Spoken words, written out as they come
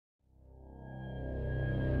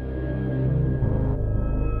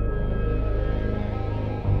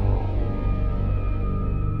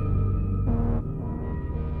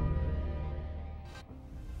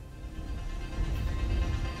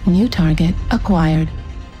New target acquired.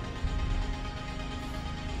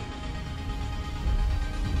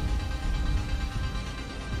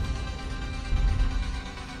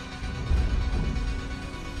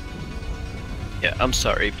 Yeah, I'm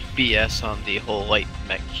sorry. BS on the whole light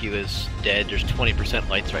mech queue is dead. There's 20%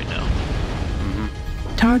 lights right now.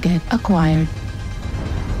 Target acquired.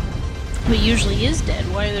 But usually is dead.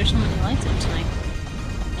 Why are there so many lights out tonight?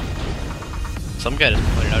 Some guy just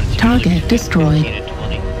pointed out it's Target usually between destroyed. 15 and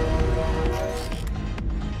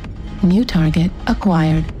 20. New target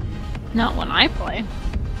acquired. Not when I play.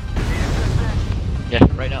 Yeah,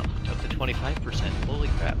 right now, up to 25%. Holy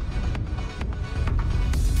crap.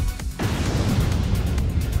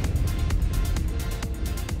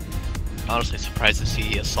 Honestly surprised to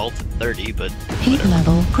see assault at 30, but Heat whatever.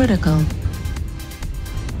 level critical.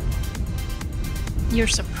 You're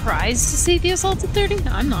surprised to see the assault at 30?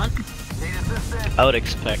 I'm not. I would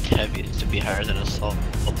expect heavies to be higher than assaults.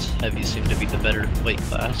 Heavies seem to be the better weight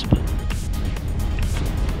class, but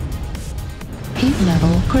Heat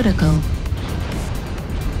level critical.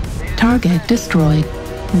 Target destroyed.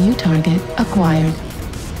 New target acquired.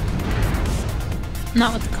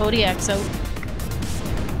 Not with the Kodiaks out.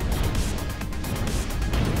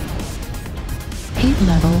 Heat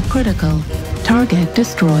level critical. Target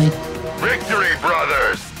destroyed. Victory,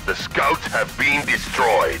 brothers! The scouts have been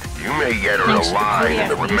destroyed. You may yet earn Thanks a to the line in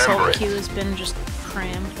the Kodiak, this whole remembrance. queue has been just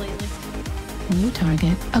crammed lately. New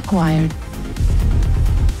target acquired.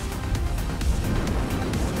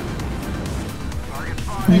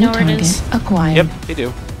 I New know where it target is. acquired. Yep, they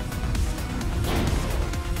do.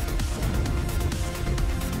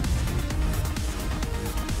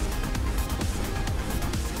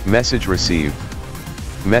 Message received.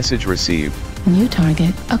 Message received. New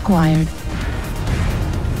target acquired.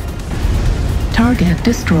 Target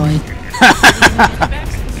destroyed.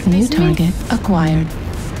 New target acquired.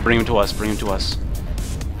 Bring him to us, bring him to us.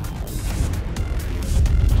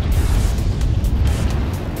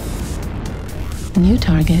 New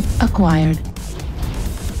target acquired.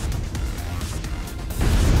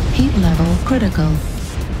 Heat level critical.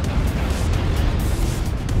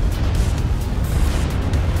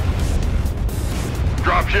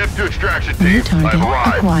 Dropship to extraction New team. target I've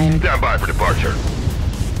arrived. acquired. Stand by for departure.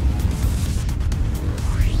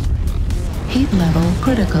 Heat level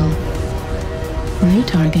critical. New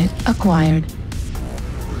target acquired.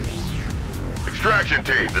 Extraction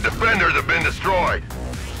team, the defenders have been destroyed.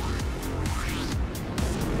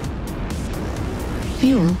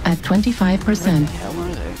 Fuel at 25%. How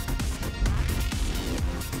are they?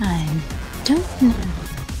 I don't know.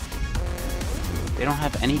 They don't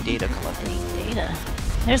have any data collected. Any data.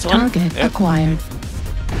 There's one. Target Yep. acquired.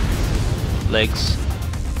 Legs.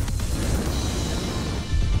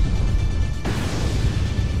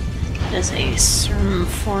 That is a CERM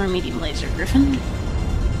 4 medium laser Griffin.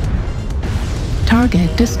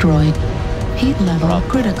 Target destroyed. Heat level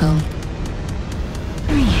critical.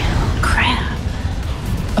 Oh, crap.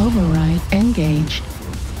 Override engaged.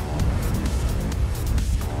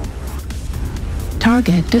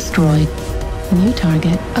 Target destroyed. New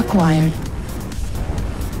target acquired.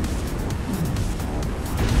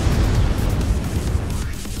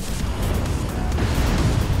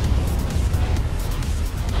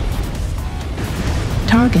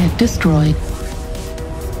 Target destroyed.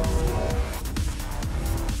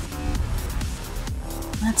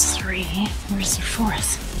 That's 3. Where's the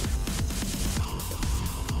 4th?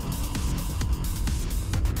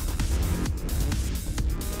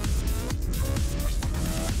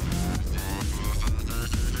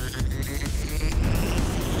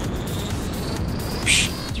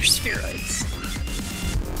 They're spheroids.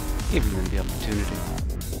 Give them the opportunity.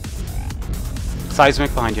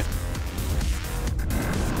 Seismic behind you.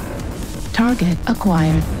 Target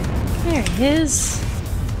acquired. There he is.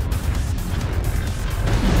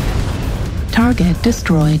 Target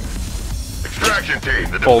destroyed. Extraction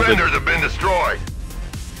team, the Folded. defenders have been destroyed.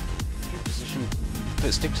 Your position.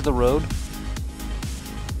 Stick to the road.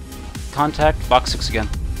 Contact box 6 again.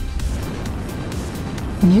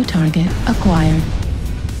 New target acquired.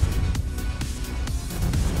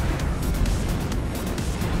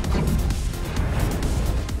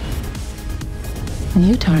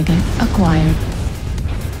 New target acquired.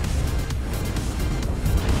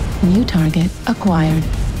 New target acquired.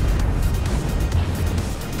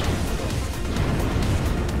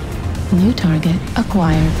 New target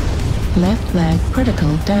acquired. Left leg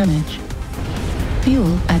critical damage.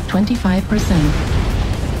 Fuel at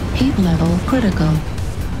 25%. Heat level critical.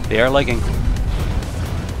 They are legging.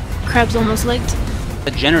 Crab's almost legged.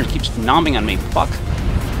 The generator keeps nomming on me. Fuck.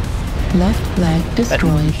 Left leg That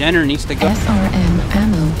destroyed. Jenner needs to go. SRM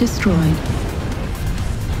ammo destroyed.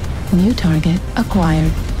 New target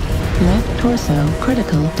acquired. Left torso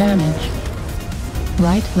critical damage.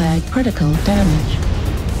 Right leg critical damage.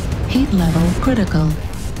 Heat level critical.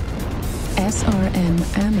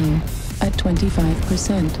 SRM ammo at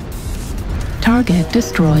 25%. Target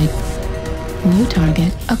destroyed. New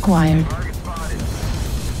target acquired.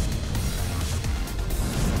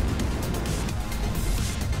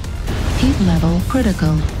 Heat level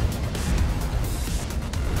critical.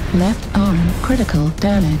 Left arm critical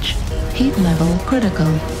damage. Heat level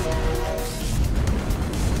critical.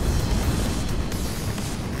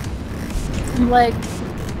 Leg.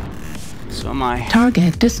 So am I.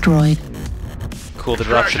 Target destroyed. Cool, the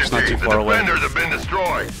dropship's not too far away. The defenders have been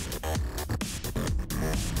destroyed.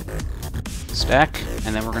 Stack,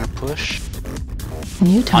 and then we're gonna push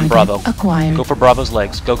New on target Bravo. acquired. Go for Bravo's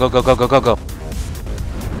legs. Go, go, go, go, go, go, go.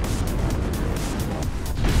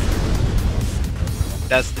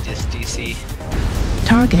 That's the DC.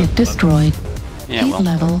 Target destroyed. Yeah, Heat well,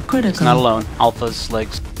 level it's critical. not alone. Alpha's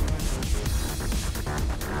legs.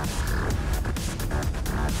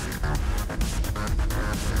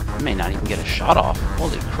 I may not even get a shot off.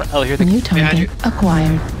 Holy crap! Oh, here the New Behind you. target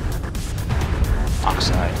acquired.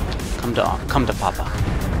 oxide. Come to Papa.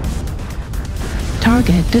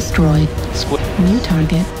 Target destroyed. Squid. New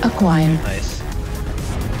target acquired. Nice.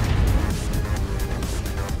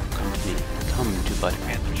 Come to me. Come to Bud.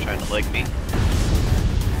 Panther's trying to leg me.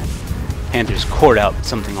 Panther's cored out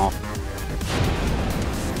something off.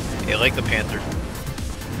 Yeah, like the Panther.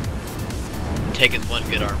 Take his one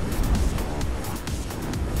good arm.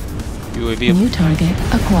 UAV. New target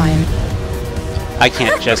acquired. I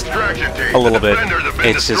can't just Extraction team. a little the bit. defenders have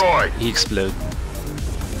been It's just destroyed. he explodes.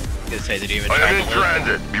 Gonna say that even I try am in to leg.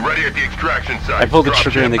 transit. Be ready at the extraction site. I pull the Drop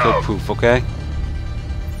trigger and they ship go out. poof. Okay.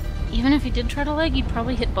 Even if you did try to leg, you'd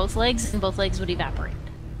probably hit both legs, and both legs would evaporate.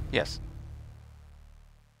 Yes.